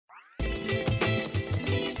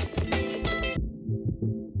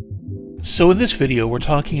So in this video, we're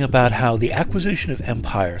talking about how the acquisition of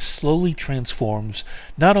empire slowly transforms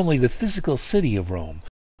not only the physical city of Rome,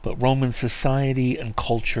 but Roman society and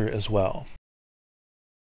culture as well.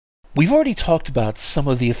 We've already talked about some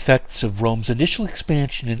of the effects of Rome's initial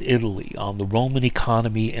expansion in Italy on the Roman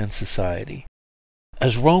economy and society.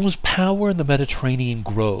 As Rome's power in the Mediterranean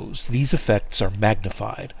grows, these effects are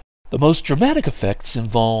magnified. The most dramatic effects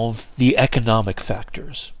involve the economic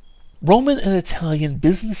factors. Roman and Italian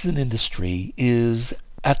business and industry is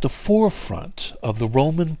at the forefront of the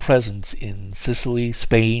Roman presence in Sicily,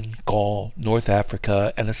 Spain, Gaul, North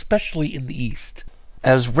Africa, and especially in the East.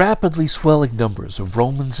 As rapidly swelling numbers of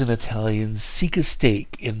Romans and Italians seek a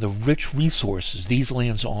stake in the rich resources these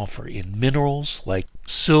lands offer in minerals like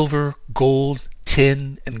silver, gold,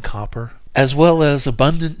 tin, and copper, as well as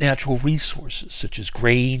abundant natural resources such as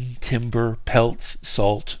grain, timber, pelts,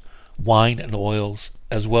 salt, wine, and oils,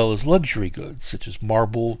 as well as luxury goods such as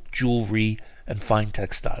marble, jewelry, and fine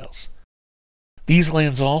textiles. These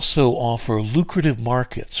lands also offer lucrative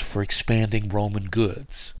markets for expanding Roman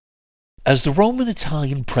goods. As the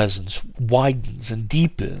Roman-Italian presence widens and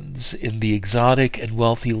deepens in the exotic and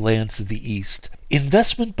wealthy lands of the East,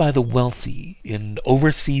 investment by the wealthy in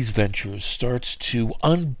overseas ventures starts to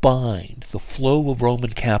unbind the flow of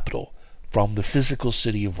Roman capital from the physical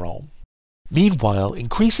city of Rome. Meanwhile,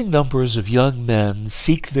 increasing numbers of young men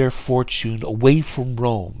seek their fortune away from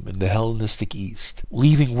Rome in the Hellenistic East,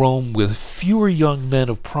 leaving Rome with fewer young men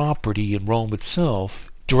of property in Rome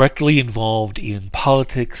itself directly involved in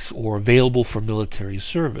politics or available for military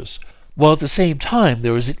service, while at the same time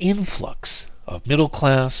there is an influx of middle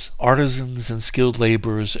class, artisans and skilled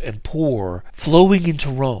laborers and poor flowing into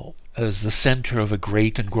Rome as the center of a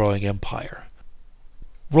great and growing empire.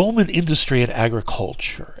 Roman industry and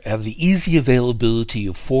agriculture, and the easy availability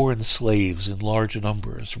of foreign slaves in large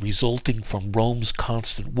numbers resulting from Rome's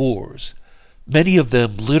constant wars, many of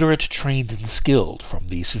them literate, trained, and skilled from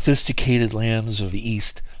the sophisticated lands of the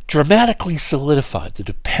East, dramatically solidified the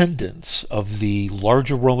dependence of the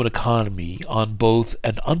larger Roman economy on both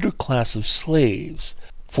an underclass of slaves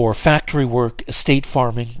for factory work, estate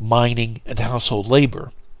farming, mining, and household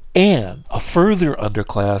labor, and a further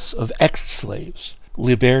underclass of ex-slaves,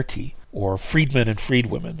 liberti, or freedmen and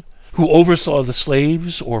freedwomen, who oversaw the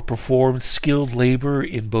slaves or performed skilled labor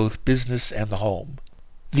in both business and the home.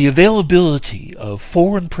 The availability of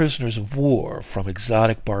foreign prisoners of war from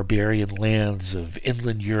exotic barbarian lands of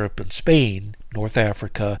inland Europe and Spain, North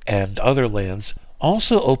Africa, and other lands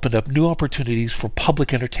also opened up new opportunities for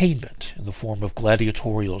public entertainment in the form of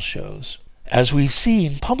gladiatorial shows. As we've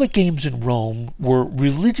seen, public games in Rome were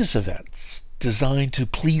religious events designed to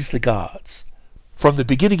please the gods. From the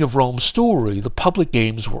beginning of Rome's story, the public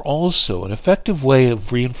games were also an effective way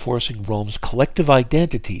of reinforcing Rome's collective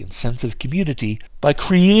identity and sense of community by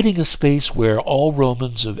creating a space where all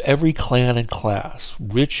Romans of every clan and class,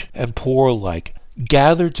 rich and poor alike,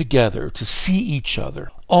 gathered together to see each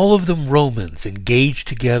other, all of them Romans engaged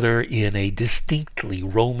together in a distinctly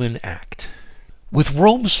Roman act. With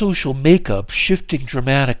Rome's social makeup shifting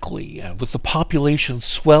dramatically and with the population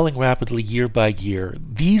swelling rapidly year by year,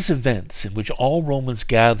 these events in which all Romans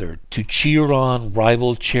gathered to cheer on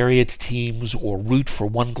rival chariot teams or root for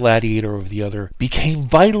one gladiator over the other became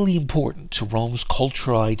vitally important to Rome's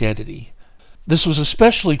cultural identity. This was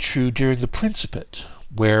especially true during the Principate,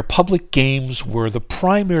 where public games were the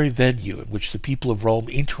primary venue in which the people of Rome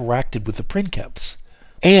interacted with the princeps.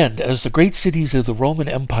 And as the great cities of the Roman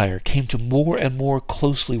Empire came to more and more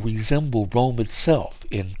closely resemble Rome itself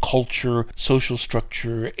in culture, social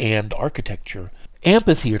structure, and architecture,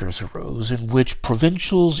 amphitheaters arose in which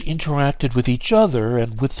provincials interacted with each other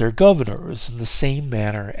and with their governors in the same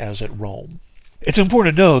manner as at Rome. It's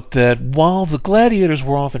important to note that while the gladiators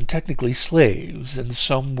were often technically slaves, and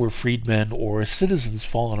some were freedmen or citizens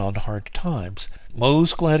fallen on hard times,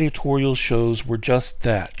 most gladiatorial shows were just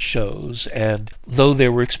that, shows, and though they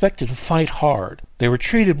were expected to fight hard, they were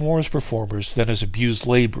treated more as performers than as abused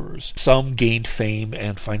laborers. Some gained fame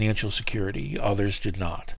and financial security, others did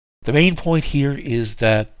not. The main point here is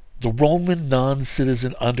that the Roman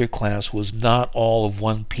non-citizen underclass was not all of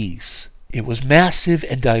one piece. It was massive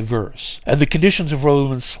and diverse, and the conditions of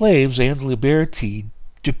Roman slaves and liberti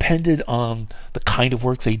depended on the kind of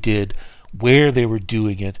work they did, where they were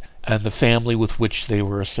doing it, and the family with which they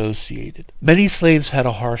were associated. Many slaves had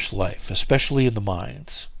a harsh life, especially in the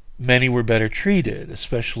mines. Many were better treated,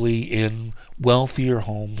 especially in wealthier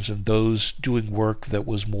homes and those doing work that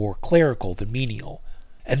was more clerical than menial.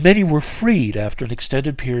 And many were freed after an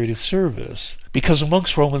extended period of service, because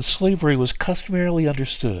amongst Romans slavery was customarily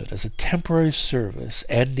understood as a temporary service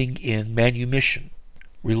ending in manumission,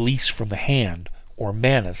 release from the hand, or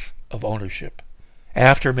manus, of ownership.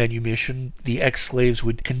 After manumission, the ex-slaves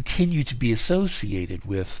would continue to be associated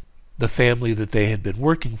with the family that they had been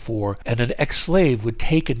working for, and an ex-slave would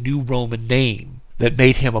take a new Roman name that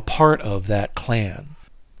made him a part of that clan.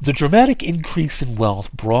 The dramatic increase in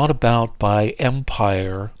wealth brought about by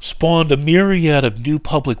empire spawned a myriad of new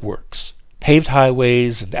public works, paved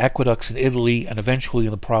highways and aqueducts in Italy and eventually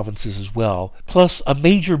in the provinces as well, plus a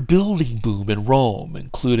major building boom in Rome,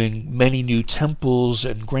 including many new temples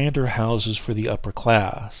and grander houses for the upper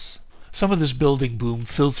class. Some of this building boom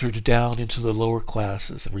filtered down into the lower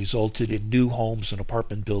classes and resulted in new homes and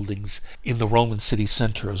apartment buildings in the Roman city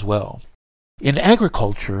center as well. In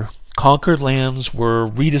agriculture, conquered lands were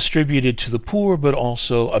redistributed to the poor but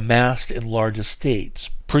also amassed in large estates,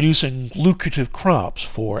 producing lucrative crops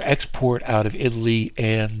for export out of Italy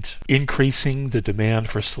and increasing the demand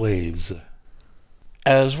for slaves.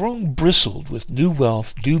 As Rome bristled with new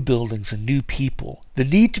wealth, new buildings, and new people, the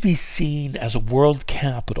need to be seen as a world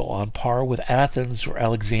capital on par with Athens or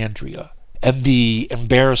Alexandria, and the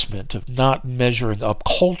embarrassment of not measuring up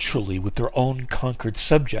culturally with their own conquered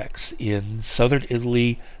subjects in southern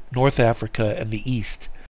Italy, North Africa, and the East,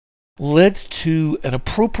 led to an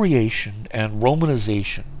appropriation and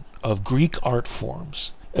Romanization of Greek art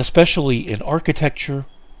forms, especially in architecture,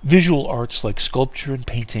 visual arts like sculpture and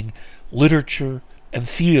painting, literature, and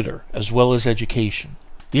theater, as well as education.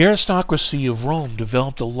 The aristocracy of Rome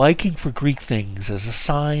developed a liking for Greek things as a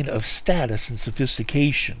sign of status and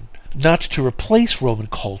sophistication, not to replace Roman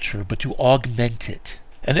culture, but to augment it.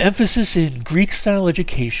 An emphasis in Greek-style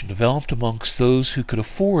education developed amongst those who could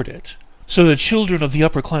afford it, so that children of the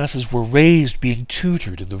upper classes were raised being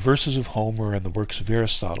tutored in the verses of Homer and the works of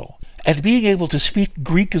Aristotle, and being able to speak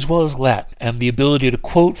Greek as well as Latin, and the ability to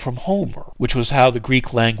quote from Homer, which was how the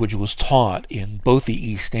Greek language was taught in both the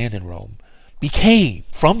East and in Rome, became,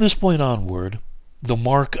 from this point onward, the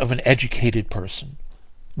mark of an educated person.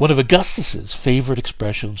 One of Augustus's favorite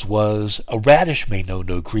expressions was, "A radish may know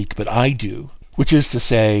no Greek, but I do," which is to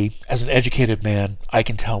say, as an educated man, I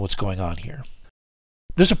can tell what's going on here.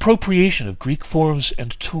 This appropriation of Greek forms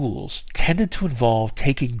and tools tended to involve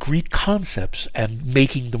taking Greek concepts and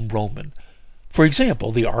making them Roman. For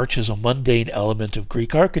example, the arch is a mundane element of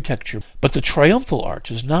Greek architecture, but the triumphal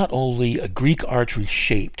arch is not only a Greek arch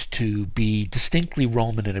reshaped to be distinctly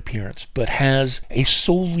Roman in appearance, but has a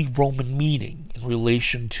solely Roman meaning in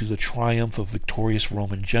relation to the triumph of victorious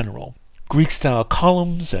Roman general. Greek-style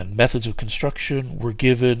columns and methods of construction were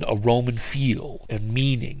given a Roman feel and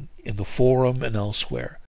meaning in the Forum and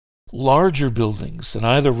elsewhere. Larger buildings than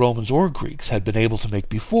either Romans or Greeks had been able to make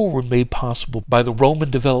before were made possible by the Roman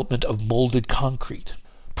development of molded concrete.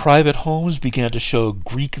 Private homes began to show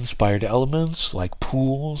Greek-inspired elements like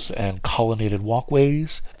pools and colonnaded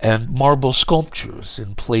walkways, and marble sculptures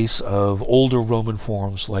in place of older Roman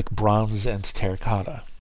forms like bronze and terracotta.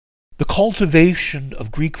 The cultivation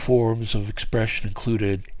of Greek forms of expression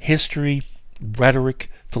included history, rhetoric,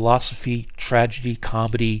 philosophy, tragedy,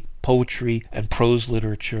 comedy, poetry, and prose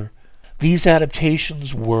literature. These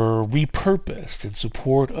adaptations were repurposed in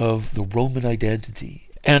support of the Roman identity.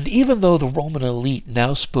 And even though the Roman elite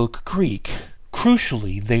now spoke Greek,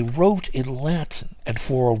 crucially, they wrote in Latin and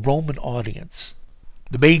for a Roman audience.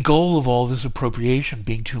 The main goal of all this appropriation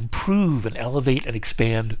being to improve and elevate and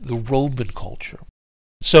expand the Roman culture.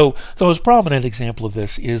 So, the most prominent example of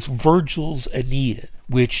this is Virgil's Aeneid,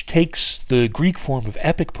 which takes the Greek form of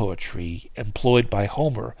epic poetry employed by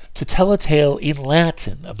Homer to tell a tale in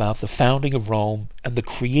Latin about the founding of Rome and the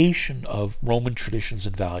creation of Roman traditions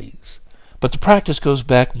and values. But the practice goes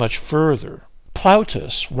back much further.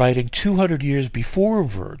 Plautus, writing 200 years before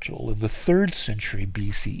Virgil in the 3rd century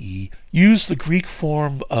BCE, used the Greek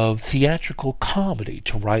form of theatrical comedy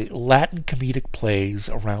to write Latin comedic plays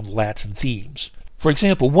around Latin themes. For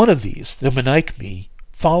example, one of these, the Menechmi,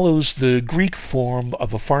 follows the Greek form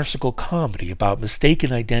of a farcical comedy about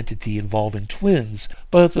mistaken identity involving twins,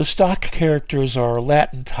 but the stock characters are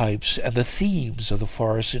Latin types and the themes of the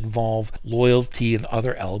farce involve loyalty and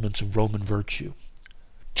other elements of Roman virtue.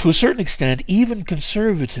 To a certain extent, even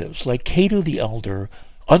conservatives like Cato the Elder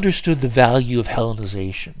understood the value of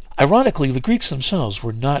Hellenization. Ironically, the Greeks themselves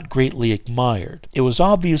were not greatly admired. It was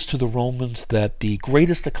obvious to the Romans that the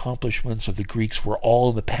greatest accomplishments of the Greeks were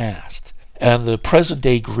all in the past, and the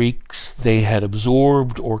present-day Greeks they had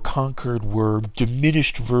absorbed or conquered were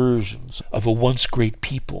diminished versions of a once great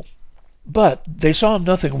people. But they saw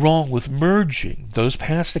nothing wrong with merging those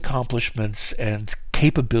past accomplishments and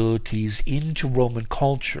capabilities into Roman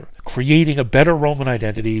culture, creating a better Roman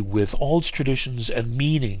identity with all its traditions and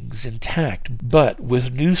meanings intact, but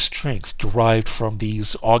with new strength derived from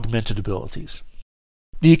these augmented abilities.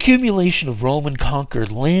 The accumulation of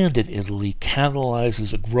Roman-conquered land in Italy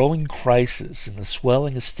catalyzes a growing crisis in the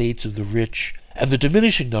swelling estates of the rich and the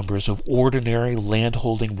diminishing numbers of ordinary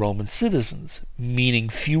land-holding Roman citizens, meaning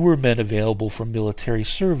fewer men available for military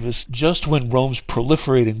service just when Rome's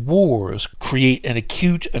proliferating wars create an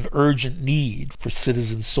acute and urgent need for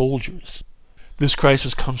citizen soldiers. This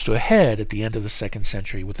crisis comes to a head at the end of the 2nd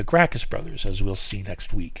century with the Gracchus brothers, as we'll see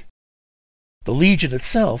next week. The legion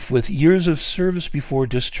itself, with years of service before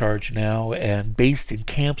discharge now and based in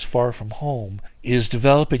camps far from home, is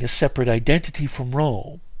developing a separate identity from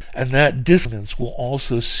Rome, and that dissonance will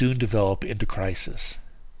also soon develop into crisis.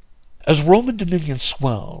 As Roman dominion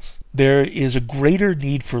swells, there is a greater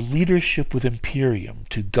need for leadership with imperium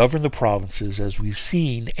to govern the provinces as we've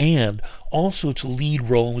seen, and also to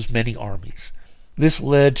lead Rome's many armies. This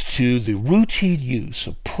led to the routine use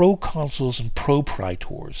of proconsuls and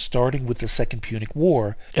propraetors, starting with the Second Punic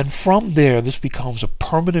War, and from there this becomes a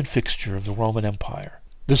permanent fixture of the Roman Empire.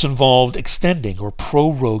 This involved extending or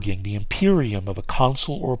proroguing the imperium of a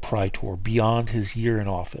consul or a praetor beyond his year in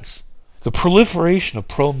office. The proliferation of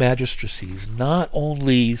pro-magistracies not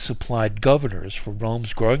only supplied governors for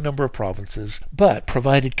Rome's growing number of provinces, but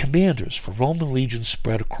provided commanders for Roman legions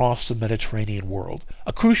spread across the Mediterranean world.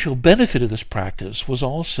 A crucial benefit of this practice was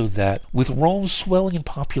also that, with Rome's swelling in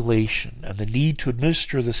population and the need to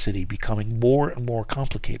administer the city becoming more and more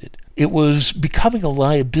complicated, it was becoming a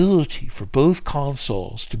liability for both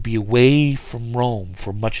consuls to be away from Rome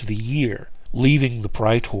for much of the year, leaving the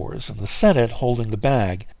praetors and the Senate holding the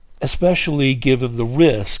bag, especially given the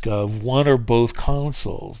risk of one or both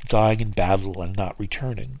consuls dying in battle and not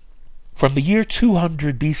returning. From the year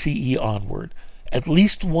 200 BCE onward, at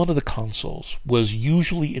least one of the consuls was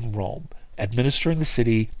usually in Rome, administering the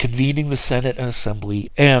city, convening the Senate and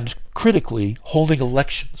Assembly, and, critically, holding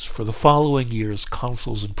elections for the following year's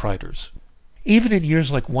consuls and praetors. Even in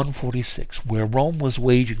years like 146, where Rome was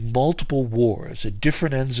waging multiple wars at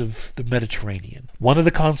different ends of the Mediterranean, one of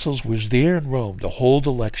the consuls was there in Rome to hold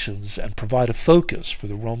elections and provide a focus for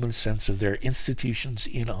the Roman sense of their institutions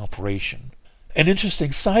in operation. An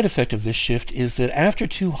interesting side effect of this shift is that after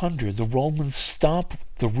 200, the Romans stopped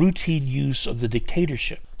the routine use of the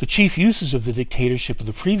dictatorship. The chief uses of the dictatorship in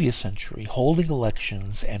the previous century, holding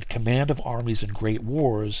elections and command of armies in great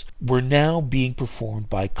wars, were now being performed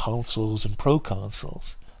by consuls and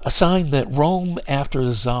proconsuls, a sign that Rome after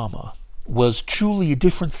Zama was truly a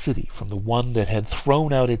different city from the one that had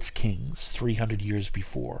thrown out its kings 300 years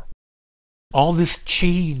before. All this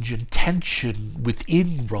change and tension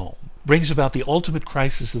within Rome brings about the ultimate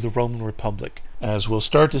crisis of the Roman Republic, as we'll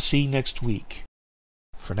start to see next week.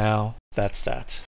 For now, that's that.